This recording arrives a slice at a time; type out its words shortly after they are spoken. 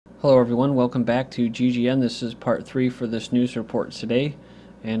Hello everyone, welcome back to GGN. This is part 3 for this news report today,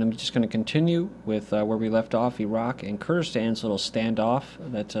 and I'm just going to continue with where we left off, Iraq and Kurdistan's little standoff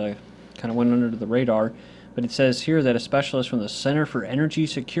that kind of went under the radar. But it says here that a specialist from the Center for Energy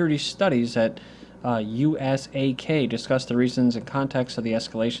Security Studies at USAK discussed the reasons and context of the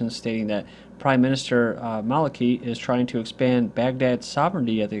escalation, stating that Prime Minister Maliki is trying to expand Baghdad's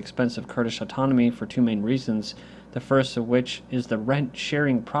sovereignty at the expense of Kurdish autonomy for two main reasons. The first of which is the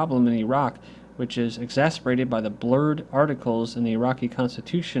rent-sharing problem in Iraq, which is exacerbated by the blurred articles in the Iraqi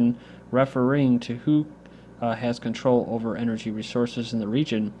constitution referring to who has control over energy resources in the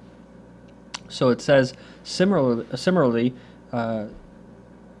region. So it says, similarly,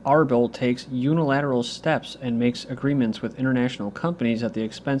 Arbil takes unilateral steps and makes agreements with international companies at the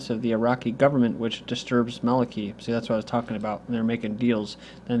expense of the Iraqi government, which disturbs Maliki. See, that's what I was talking about. When they're making deals,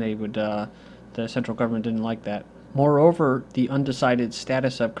 then they would, the central government didn't like that. Moreover, the undecided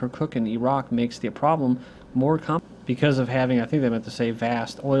status of Kirkuk in Iraq makes the problem more complex because of having, I think they meant to say,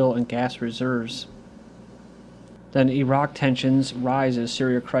 vast oil and gas reserves. Then Iraq tensions rise as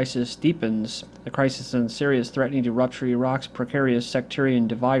Syria crisis deepens. The crisis in Syria is threatening to rupture Iraq's precarious sectarian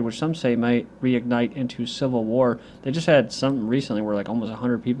divide, which some say might reignite into civil war. They just had something recently where like almost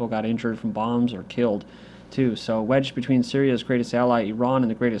 100 people got injured from bombs or killed too. So wedged between Syria's greatest ally, Iran, and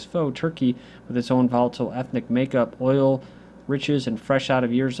the greatest foe, Turkey, with its own volatile ethnic makeup, oil riches, and fresh out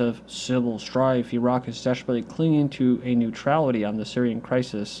of years of civil strife, Iraq is desperately clinging to a neutrality on the Syrian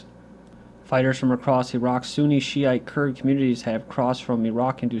crisis. Fighters from across Iraq's Sunni Shiite Kurd communities have crossed from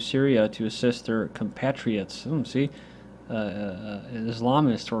Iraq into Syria to assist their compatriots. Islamists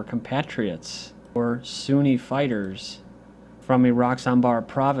or compatriots, or Sunni fighters from Iraq's Anbar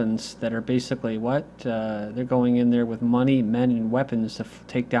province that are basically what? They're going in there with money, men, and weapons to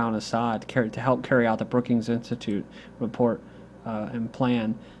take down Assad, to help carry out the Brookings Institute report and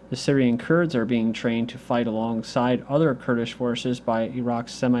plan. The Syrian Kurds are being trained to fight alongside other Kurdish forces by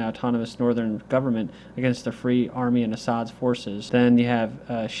Iraq's semi-autonomous northern government against the Free Army and Assad's forces. Then you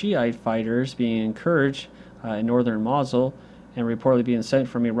have Shiite fighters being encouraged in northern Mosul and reportedly being sent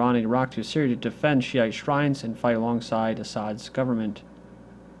from Iran and Iraq to Syria to defend Shiite shrines and fight alongside Assad's government.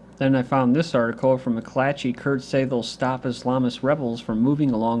 Then I found this article from McClatchy. Kurds say they'll stop Islamist rebels from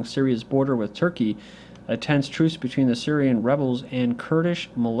moving along Syria's border with Turkey. A tense truce between the Syrian rebels and Kurdish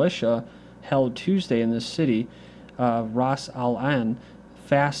militia held Tuesday in the city of Ras al-Ain,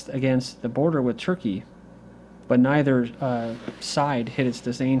 fast against the border with Turkey. But neither side hid its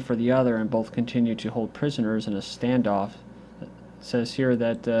disdain for the other, and both continued to hold prisoners in a standoff. It says here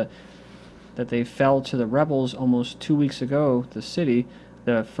that they fell to the rebels almost 2 weeks ago, the city,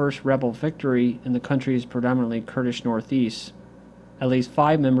 the first rebel victory in the country's predominantly Kurdish northeast. At least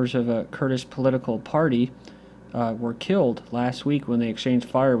 5 members of a Kurdish political party were killed last week when they exchanged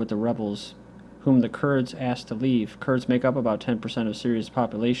fire with the rebels, whom the Kurds asked to leave. Kurds make up about 10% of Syria's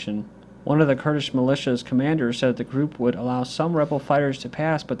population. One of the Kurdish militia's commanders said the group would allow some rebel fighters to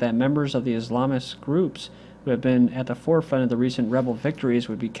pass, but that members of the Islamist groups who have been at the forefront of the recent rebel victories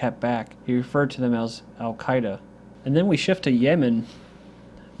would be kept back. He referred to them as Al-Qaeda. And then we shift to Yemen.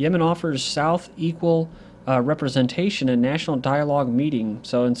 Yemen offers South equal representation in national dialogue meeting,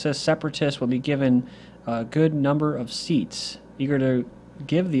 so insists separatists will be given a good number of seats. Eager to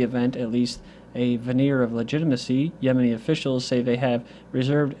give the event at least a veneer of legitimacy, Yemeni officials say they have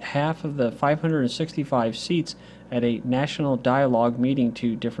reserved half of the 565 seats at a national dialogue meeting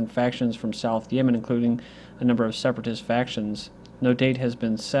to different factions from South Yemen, including a number of separatist factions. No date has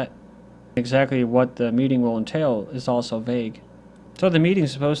been set. Exactly what the meeting will entail is also vague. So the meeting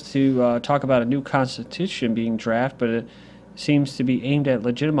is supposed to talk about a new constitution being drafted, but it seems to be aimed at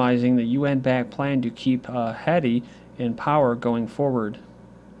legitimizing the UN-backed plan to keep Hadi in power going forward.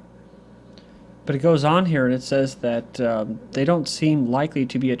 But it goes on here and it says that they don't seem likely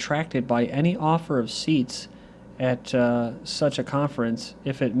to be attracted by any offer of seats at such a conference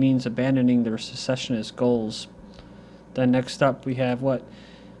if it means abandoning their secessionist goals. Then next up we have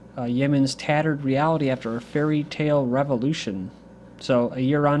Yemen's tattered reality after a fairytale revolution. So, a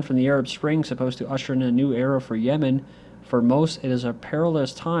year on from the Arab Spring, supposed to usher in a new era for Yemen. For most, it is a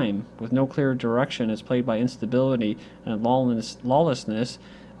perilous time, with no clear direction. It's plagued by instability and lawlessness,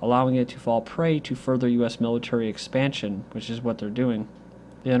 allowing it to fall prey to further U.S. military expansion, which is what they're doing.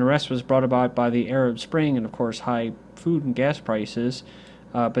 The unrest was brought about by the Arab Spring and, of course, high food and gas prices,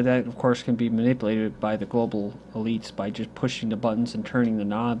 but that, of course, can be manipulated by the global elites by just pushing the buttons and turning the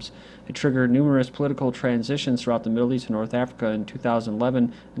knobs. It triggered numerous political transitions throughout the Middle East and North Africa in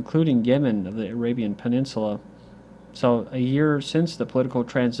 2011, including Yemen of the Arabian Peninsula. So a year since the political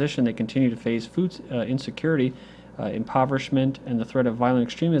transition, they continue to face food insecurity, impoverishment, and the threat of violent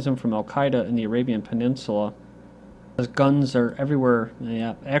extremism from Al-Qaeda in the Arabian Peninsula. As guns are everywhere.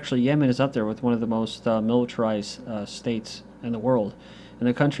 Yeah, actually, Yemen is up there with one of the most militarized states in the world. In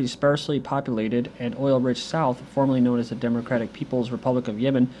the country's sparsely populated and oil-rich south, formerly known as the Democratic People's Republic of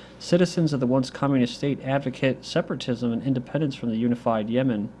Yemen, citizens of the once communist state advocate separatism and independence from the unified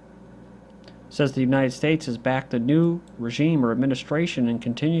Yemen. It says the United States has backed the new regime or administration and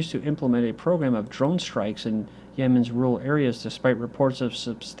continues to implement a program of drone strikes in Yemen's rural areas despite reports of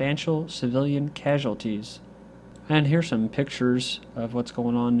substantial civilian casualties. And here's some pictures of what's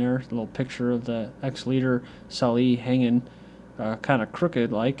going on there. A little picture of the ex-leader Salih hanging kind of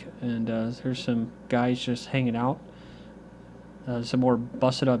crooked like, and there's some guys just hanging out. Some more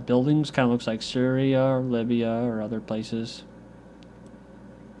busted up buildings, kind of looks like Syria or Libya or other places.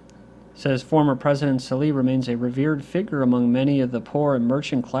 It says former President Salih remains a revered figure among many of the poor and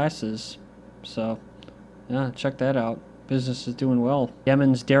merchant classes. So, yeah, check that out. Business is doing well.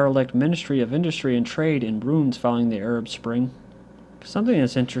 Yemen's derelict Ministry of Industry and Trade in ruins following the Arab Spring. Something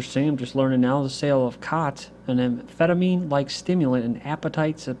that's interesting, I'm just learning now, the sale of khat, an amphetamine-like stimulant and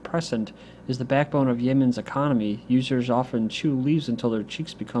appetite suppressant, is the backbone of Yemen's economy. Users often chew leaves until their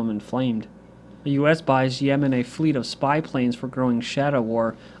cheeks become inflamed. The U.S. buys Yemen a fleet of spy planes for growing shadow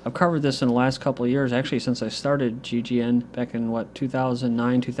war. I've covered this in the last couple of years, actually since I started GGN back in,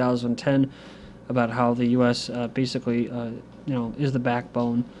 2009, 2010, about how the U.S. basically, is the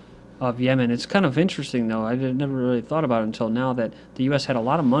backbone of Yemen. It's kind of interesting, though. I never really thought about it until now that the U.S. had a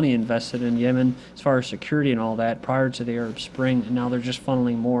lot of money invested in Yemen as far as security and all that prior to the Arab Spring, and now they're just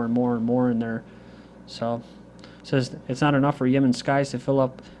funneling more and more and more in there. So, it says it's not enough for Yemen skies to fill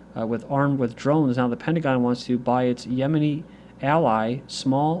up armed with drones. Now the Pentagon wants to buy its Yemeni ally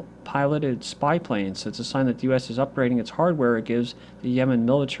small piloted spy planes. It's a sign that the U.S. is upgrading its hardware it gives the Yemen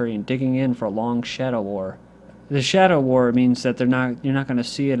military and digging in for a long shadow war. The shadow war means that you're not going to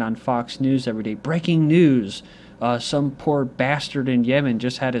see it on Fox News every day. Breaking news: some poor bastard in Yemen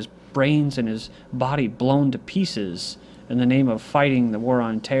just had his brains and his body blown to pieces in the name of fighting the war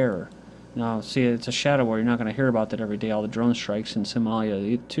on terror. Now, see, it's a shadow war. You're not going to hear about that every day. All the drone strikes in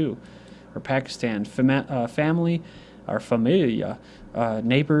Somalia too, or Pakistan. Familia,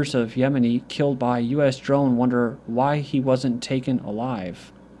 neighbors of Yemeni killed by U.S. drone wonder why he wasn't taken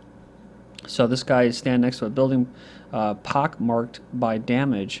alive. So this guy is standing next to a building pockmarked by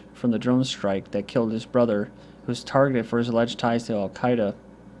damage from the drone strike that killed his brother, who's targeted for his alleged ties to Al-Qaeda.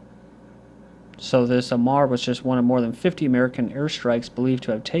 So this Ammar was just one of more than 50 American airstrikes believed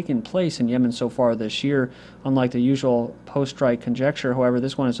to have taken place in Yemen so far this year. Unlike the usual post-strike conjecture, however,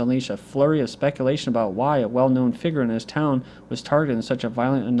 this one has unleashed a flurry of speculation about why a well-known figure in his town was targeted in such a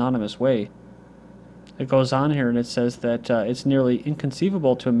violent, anonymous way. It goes on here and it says that it's nearly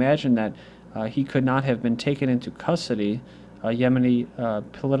inconceivable to imagine that he could not have been taken into custody, a Yemeni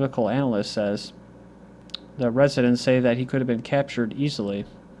political analyst says. The residents say that he could have been captured easily.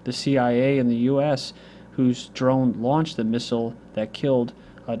 The CIA and the U.S., whose drone launched the missile that killed,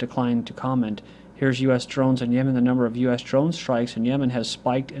 declined to comment. Here's U.S. drones in Yemen. The number of U.S. drone strikes in Yemen has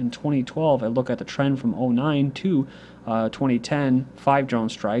spiked in 2012. I look at the trend from 2009 to 2010, 5 drone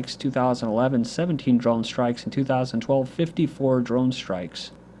strikes. 2011, 17 drone strikes. In 2012, 54 drone strikes.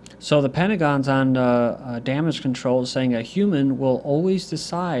 So the Pentagon's on damage control saying a human will always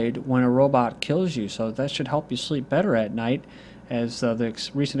decide when a robot kills you. So that should help you sleep better at night, as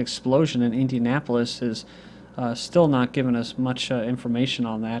the recent explosion in Indianapolis is still not giving us much information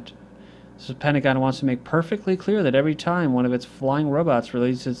on that. So the Pentagon wants to make perfectly clear that every time one of its flying robots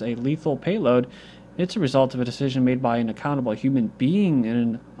releases a lethal payload, it's a result of a decision made by an accountable human being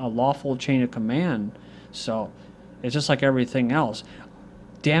in a lawful chain of command. So it's just like everything else.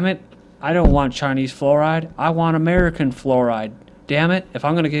 Damn it, I don't want Chinese fluoride. I want American fluoride. Damn it, if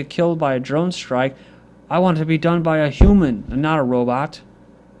I'm going to get killed by a drone strike, I want it to be done by a human and not a robot.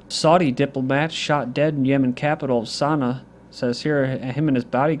 Saudi diplomat shot dead in Yemen capital Sanaa. Says here him and his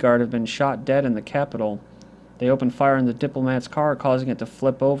bodyguard have been shot dead in the capital. They opened fire in the diplomat's car, causing it to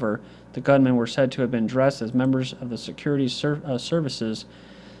flip over. The gunmen were said to have been dressed as members of the security services.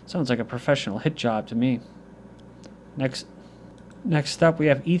 Sounds like a professional hit job to me. Next up, we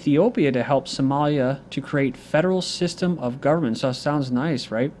have Ethiopia to help Somalia to create federal system of government. So it sounds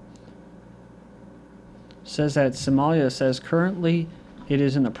nice, right? Says that Somalia says currently it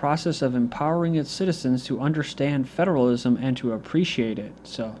is in the process of empowering its citizens to understand federalism and to appreciate it.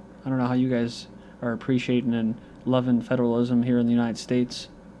 So I don't know how you guys are appreciating and loving federalism here in the United States.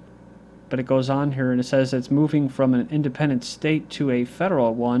 But it goes on here and it says it's moving from an independent state to a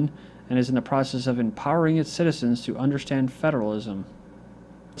federal one and is in the process of empowering its citizens to understand federalism.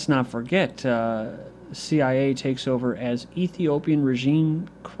 Let's not forget, CIA takes over as Ethiopian regime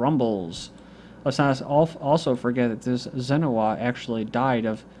crumbles. Let's not also forget that this Sanaa actually died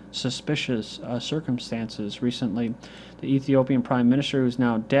of suspicious circumstances recently. The Ethiopian prime minister, who's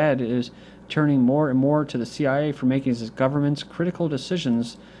now dead, is turning more and more to the CIA for making his government's critical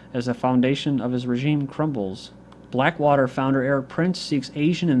decisions as the foundation of his regime crumbles. Blackwater founder Erik Prince seeks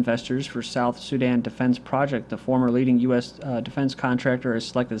Asian investors for South Sudan defense project. The former leading U.S. Defense contractor has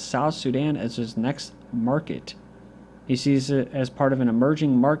selected South Sudan as his next market. He sees it as part of an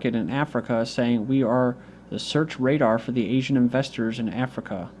emerging market in Africa, saying, "We are the search radar for the Asian investors in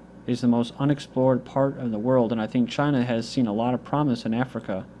Africa. It is the most unexplored part of the world, and I think China has seen a lot of promise in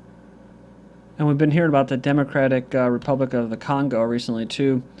Africa." And we've been hearing about the Democratic Republic of the Congo recently,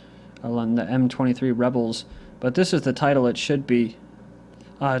 too, along the M23 rebels. But this is the title it should be.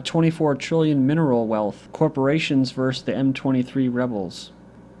 24 trillion mineral wealth. Corporations versus the M23 rebels.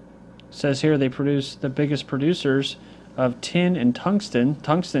 It says here they produce the biggest producers of tin and tungsten.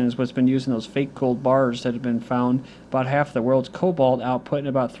 Tungsten is what's been used in those fake gold bars that have been found. About half of the world's cobalt output and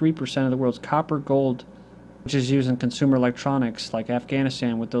about 3% of the world's copper gold, which is used in consumer electronics like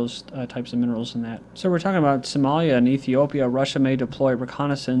Afghanistan with those types of minerals in that. So we're talking about Somalia and Ethiopia. Russia may deploy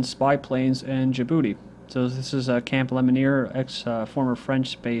reconnaissance spy planes in Djibouti. So this is Camp Lemonnier, former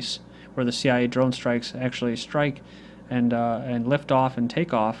French base, where the CIA drone strikes actually strike and lift off and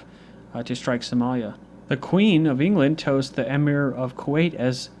take off to strike Somalia. The Queen of England toasts the Emir of Kuwait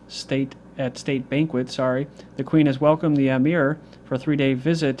as state banquet. The Queen has welcomed the Emir for a 3-day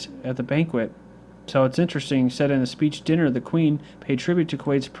visit at the banquet. So it's interesting. Said in a speech dinner, the Queen paid tribute to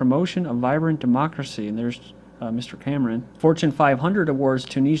Kuwait's promotion of vibrant democracy. And there's Mr. Cameron. Fortune 500 awards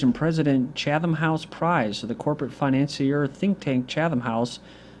Tunisian President Chatham House Prize. So the corporate financier think tank Chatham House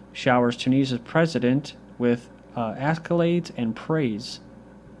showers Tunisia's president with accolades and praise.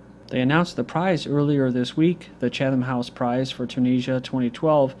 They announced the prize earlier this week, the Chatham House Prize for Tunisia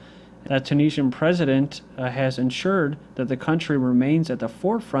 2012. That Tunisian president has ensured that the country remains at the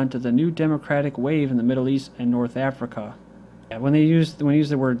forefront of the new democratic wave in the Middle East and North Africa. Yeah, when they use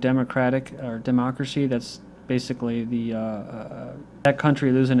the word democratic or democracy, that's basically that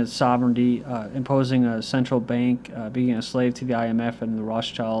country losing its sovereignty, imposing a central bank, being a slave to the IMF and the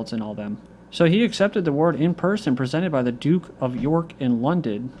Rothschilds and all them. So he accepted the award in person, presented by the Duke of York in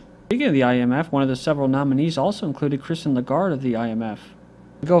London. Speaking of the IMF, one of the several nominees also included Christine Lagarde of the IMF.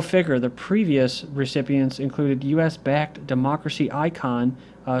 Go figure, the previous recipients included U.S.-backed democracy icon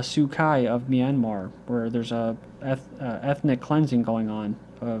Suu Kyi of Myanmar, where there's a ethnic cleansing going on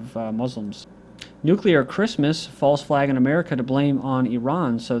of Muslims. Nuclear Christmas, false flag in America to blame on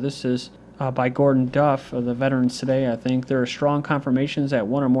Iran. So this is by Gordon Duff of the Veterans Today, I think. There are strong confirmations that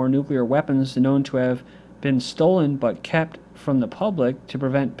one or more nuclear weapons known to have been stolen but kept from the public to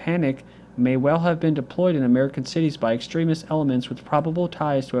prevent panic may well have been deployed in American cities by extremist elements with probable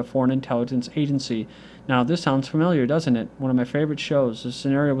ties to a foreign intelligence agency. Now, this sounds familiar, doesn't it? One of my favorite shows. This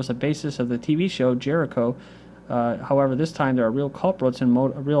scenario was the basis of the TV show Jericho. However, this time there are real culprits and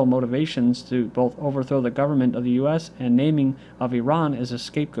real motivations to both overthrow the government of the U.S. and naming of Iran as a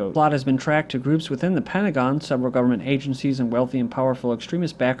scapegoat. The plot has been tracked to groups within the Pentagon, several government agencies, and wealthy and powerful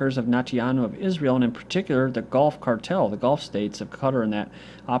extremist backers of Netanyahu of Israel, and in particular the Gulf Cartel, the Gulf states of Qatar and that,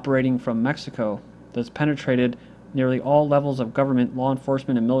 operating from Mexico, that's penetrated nearly all levels of government, law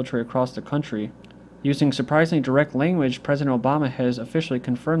enforcement, and military across the country. Using surprisingly direct language, President Obama has officially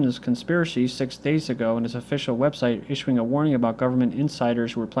confirmed this conspiracy 6 days ago on his official website, issuing a warning about government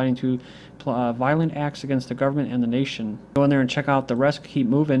insiders who are planning to violent acts against the government and the nation. Go in there and check out the rest. Keep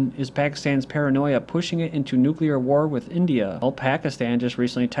moving. Is Pakistan's paranoia pushing it into nuclear war with India? Well, Pakistan just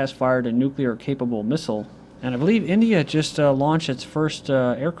recently test-fired a nuclear-capable missile. And I believe India just launched its first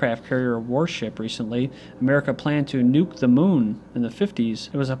aircraft carrier warship recently. America planned to nuke the moon in the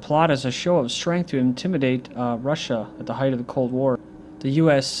 50s. It was a plot as a show of strength to intimidate Russia at the height of the Cold War. The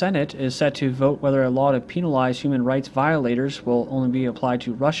U.S. Senate is set to vote whether a law to penalize human rights violators will only be applied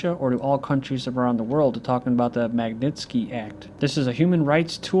to Russia or to all countries around the world. They're talking about the Magnitsky Act. This is a human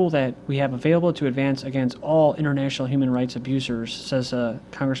rights tool that we have available to advance against all international human rights abusers, says a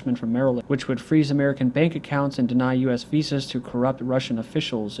congressman from Maryland, which would freeze American bank accounts and deny U.S. visas to corrupt Russian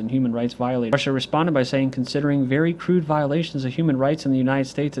officials and human rights violators. Russia responded by saying, considering very crude violations of human rights in the United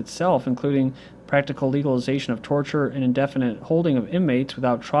States itself, including practical legalization of torture and indefinite holding of inmates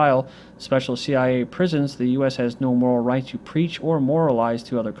without trial, special CIA prisons, the U.S. has no moral right to preach or moralize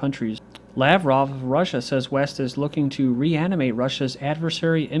to other countries. Lavrov of Russia says West is looking to reanimate Russia's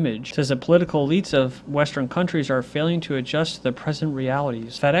adversary image. Says the political elites of Western countries are failing to adjust to the present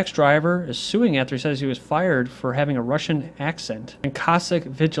realities. FedEx driver is suing after he says he was fired for having a Russian accent. And Cossack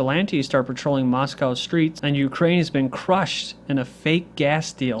vigilantes start patrolling Moscow streets. And Ukraine has been crushed in a fake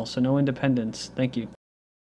gas deal, so no independence. Thank you.